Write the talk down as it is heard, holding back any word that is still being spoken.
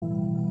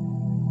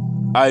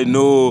I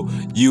know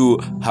you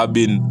have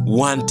been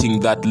wanting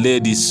that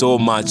lady so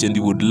much and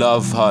you would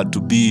love her to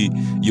be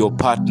your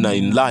partner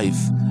in life.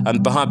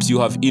 And perhaps you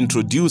have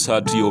introduced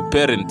her to your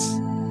parents.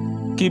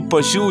 Keep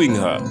pursuing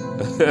her.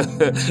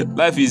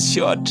 Life is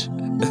short.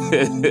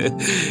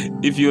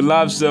 If you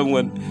love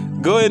someone,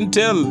 go and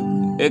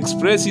tell,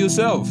 express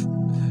yourself.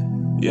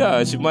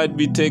 Yeah, she might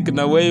be taken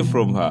away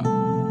from her,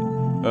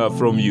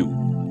 from you.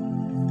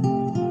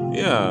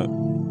 Yeah,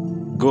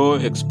 go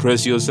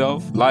express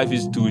yourself. Life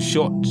is too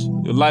short.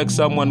 You like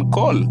someone,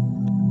 call.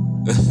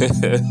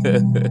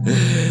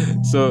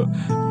 So,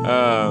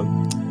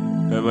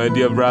 my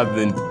dear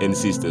brothers and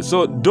sisters,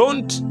 so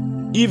don't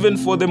even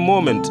for the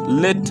moment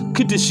let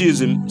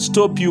criticism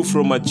stop you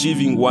from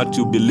achieving what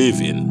you believe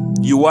in.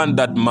 You want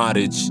that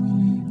marriage,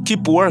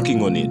 keep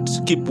working on it.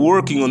 Keep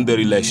working on the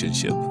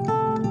relationship.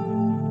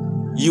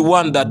 You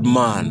want that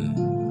man.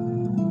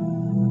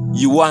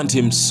 You want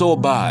him so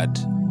bad,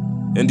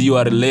 and you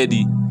are a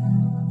lady.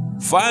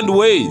 Find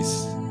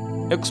ways.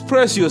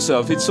 Express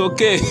yourself. It's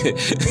okay.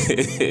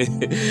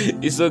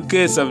 It's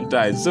okay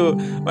sometimes. So,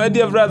 my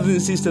dear brothers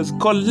and sisters,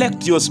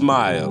 collect your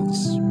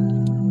smiles.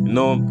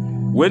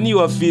 When you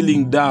are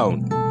feeling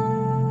down,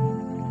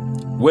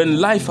 when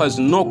life has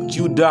knocked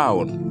you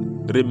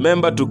down,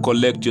 remember to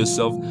collect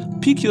yourself,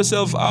 pick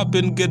yourself up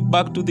and get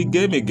back to the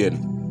game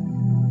again.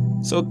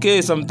 It's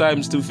okay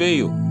sometimes to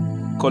fail.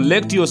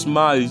 Collect your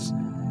smiles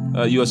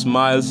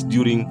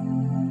during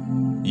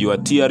your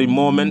teary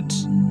moment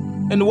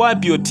and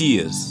wipe your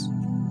tears.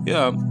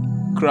 Yeah,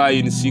 cry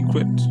in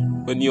secret.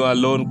 When you are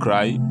alone,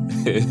 cry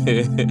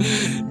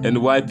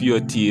and wipe your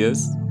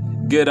tears.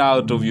 Get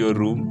out of your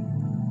room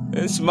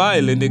and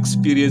smile and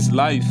experience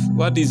life.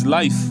 What is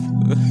life?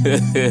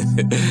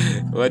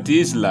 What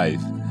is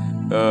life?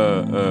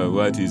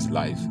 What is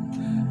life?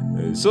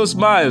 So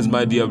smiles,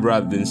 my dear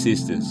brothers and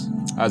sisters.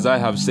 As I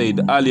have said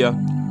earlier,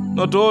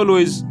 not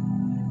always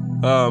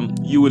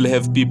you will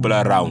have people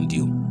around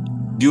you.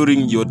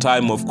 During your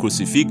time of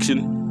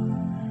crucifixion,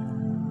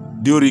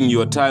 during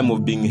your time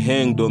of being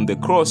hanged on the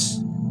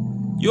cross,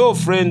 your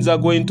friends are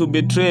going to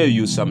betray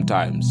you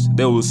sometimes.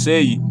 They will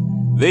say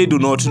they do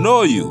not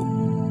know you.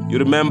 You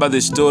remember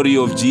the story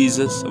of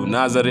Jesus of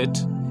Nazareth?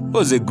 He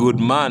was a good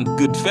man,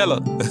 good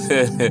fellow.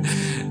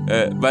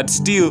 But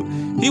still,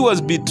 he was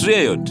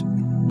betrayed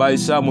by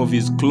some of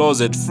his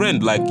closet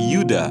friends like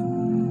Judas.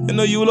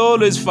 You will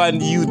always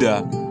find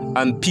Judas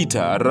and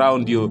Peter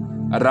around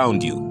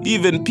you.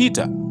 Even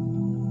Peter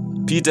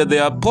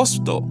the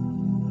apostle.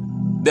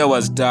 There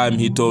was time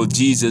he told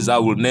Jesus, I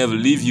will never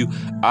leave you.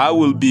 I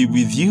will be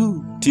with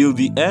you till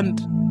the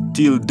end,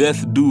 till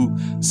death do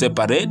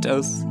separate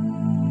us.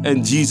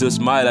 And Jesus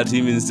smiled at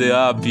him and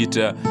said,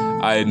 Peter,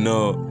 I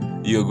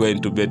know you're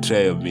going to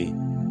betray me.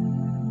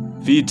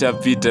 Peter,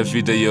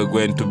 you're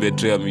going to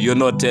betray me. You're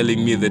not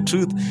telling me the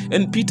truth.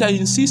 And Peter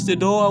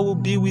insisted, I will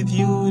be with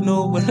you.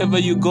 Wherever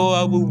you go,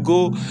 I will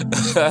go.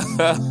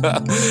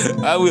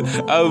 I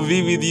will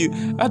be with you.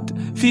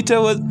 And Peter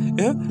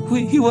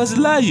he was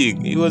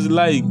lying. He was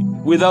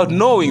lying without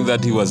knowing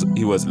that he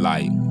was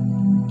lying.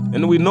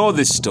 And we know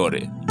this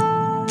story.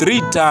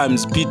 3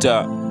 times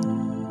Peter,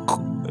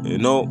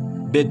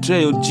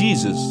 betrayed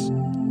Jesus.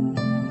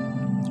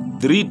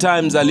 3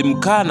 times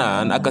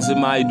alimkana na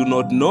akasema, I do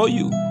not know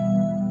you.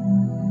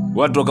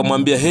 Watu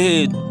wakamwambia,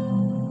 hey,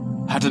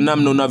 hata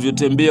namna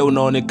unavyotembea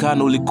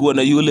unaonekana ulikuwa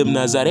na yule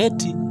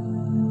Mnazareti.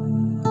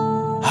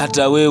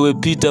 Hata wewe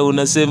Peter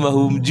unasema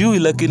humjui,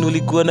 lakini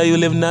ulikuwa na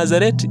yule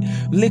Mnazareti.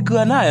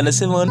 Mlikuwa naye.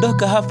 Anasema,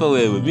 ondoka hapa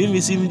wewe,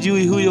 mimi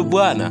simjui huyo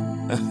Bwana.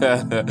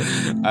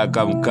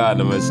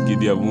 Akamkana,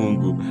 maskini ya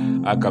Mungu,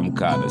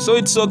 akamkana. So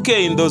it's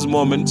okay in those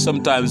moments.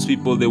 Sometimes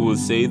people, they will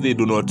say they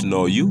do not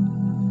know you.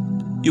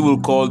 You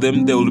will call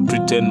them, they will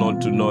pretend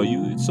not to know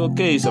you. It's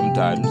okay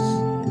sometimes.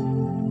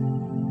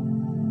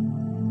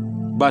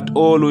 But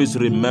always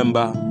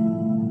remember,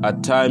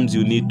 at times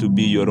you need to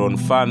be your own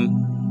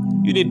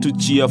fun. You need to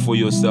cheer for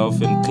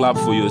yourself and clap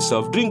for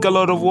yourself. Drink a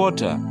lot of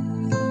water.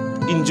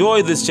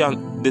 Enjoy the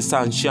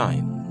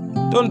sunshine.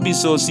 Don't be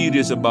so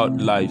serious about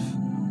life.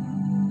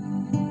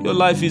 Your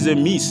life is a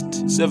mist.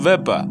 It's a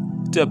vapor.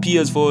 It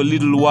appears for a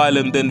little while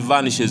and then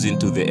vanishes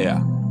into the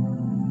air.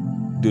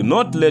 Do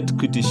not let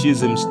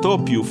criticism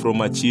stop you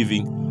from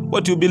achieving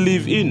what you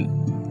believe in.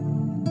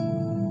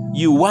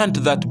 You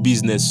want that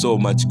business so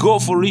much. Go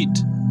for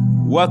it.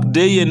 Work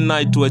day and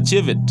night to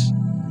achieve it.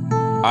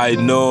 I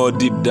know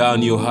deep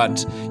down your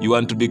heart you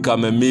want to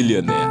become a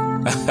millionaire.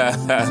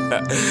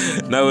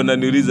 Now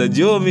unaniuliza,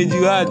 Joe,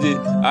 umejuaje?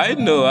 I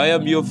know, I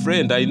am your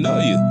friend. I know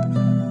you.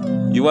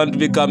 You want to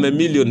become a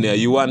millionaire.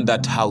 You want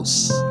that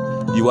house.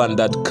 You want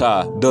that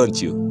car,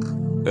 don't you?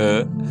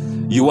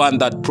 You want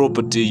that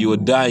property. You are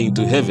dying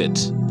to have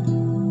it.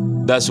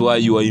 That's why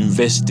you are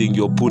investing.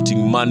 You're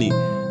putting money.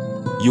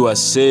 You are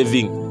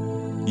saving.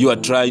 You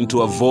are trying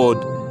to avoid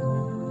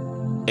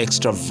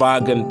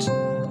extravagant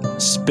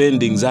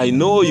spendings. I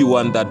know you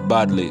want that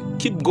badly.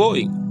 Keep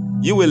going.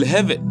 You will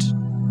have it.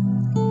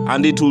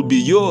 And it will be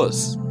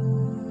yours.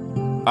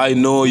 I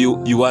know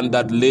you want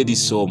that lady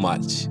so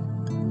much.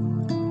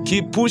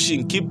 Keep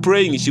pushing, keep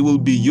praying. She will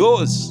be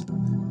yours.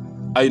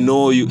 I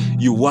know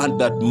you want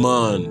that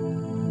man.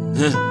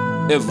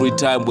 Every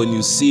time when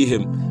you see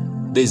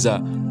him, there's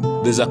a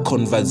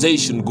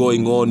conversation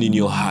going on in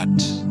your heart.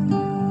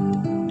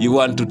 You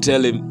want to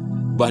tell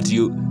him, but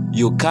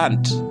you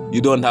can't.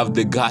 You don't have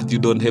the gut, you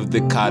don't have the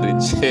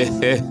courage.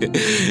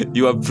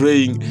 You are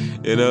praying,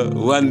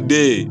 one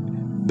day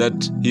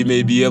that he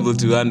may be able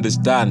to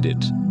understand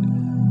it.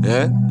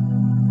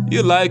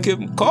 You like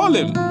him, call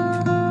him.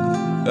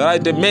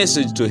 Write a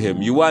message to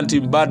him. You want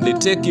him badly,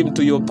 take him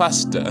to your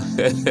pastor.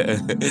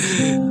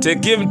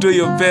 Take him to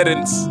your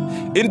parents.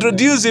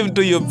 Introduce him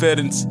to your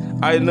parents.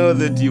 I know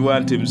that you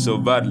want him so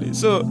badly.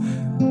 So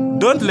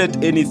don't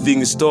let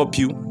anything stop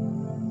you.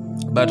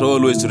 But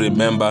always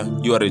remember,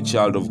 you are a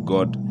child of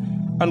God.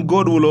 And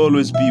God will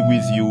always be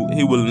with you.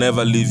 He will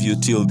never leave you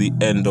till the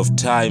end of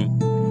time.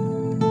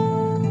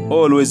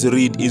 Always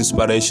read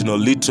inspirational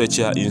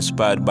literature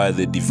inspired by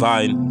the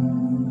divine.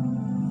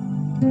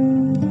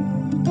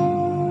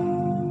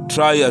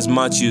 Try as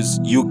much as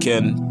you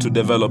can to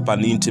develop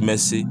an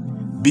intimacy.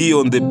 Be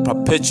on the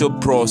perpetual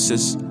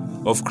process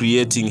of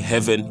creating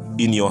heaven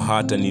in your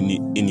heart and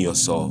in your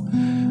soul.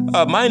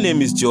 My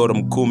name is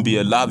Joram Kumbi.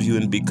 I love you,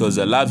 and because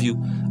I love you,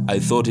 I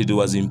thought it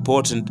was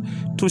important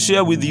to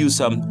share with you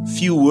some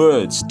few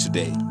words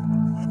today.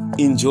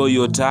 Enjoy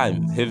your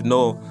time. Have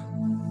no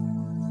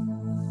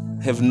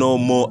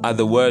more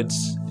other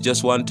words.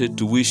 Just wanted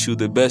to wish you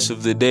the best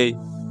of the day.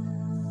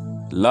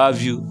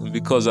 Love you, and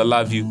because I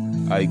love you,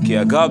 I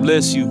care. God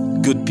bless you,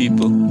 good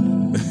people.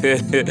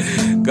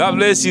 God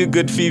bless you,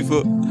 good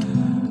people.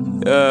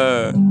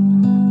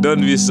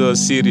 Don't be so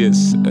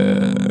serious.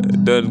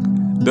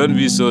 Don't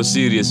be so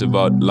serious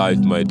about life,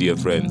 my dear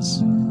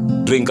friends.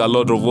 Drink a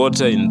lot of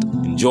water and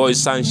enjoy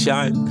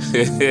sunshine.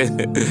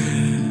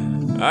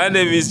 My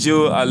name is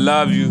Joe. I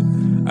love you,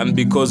 and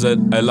because I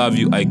love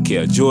you, I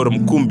care.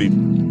 Joram Kumbi.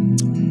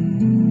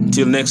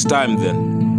 Till next time then.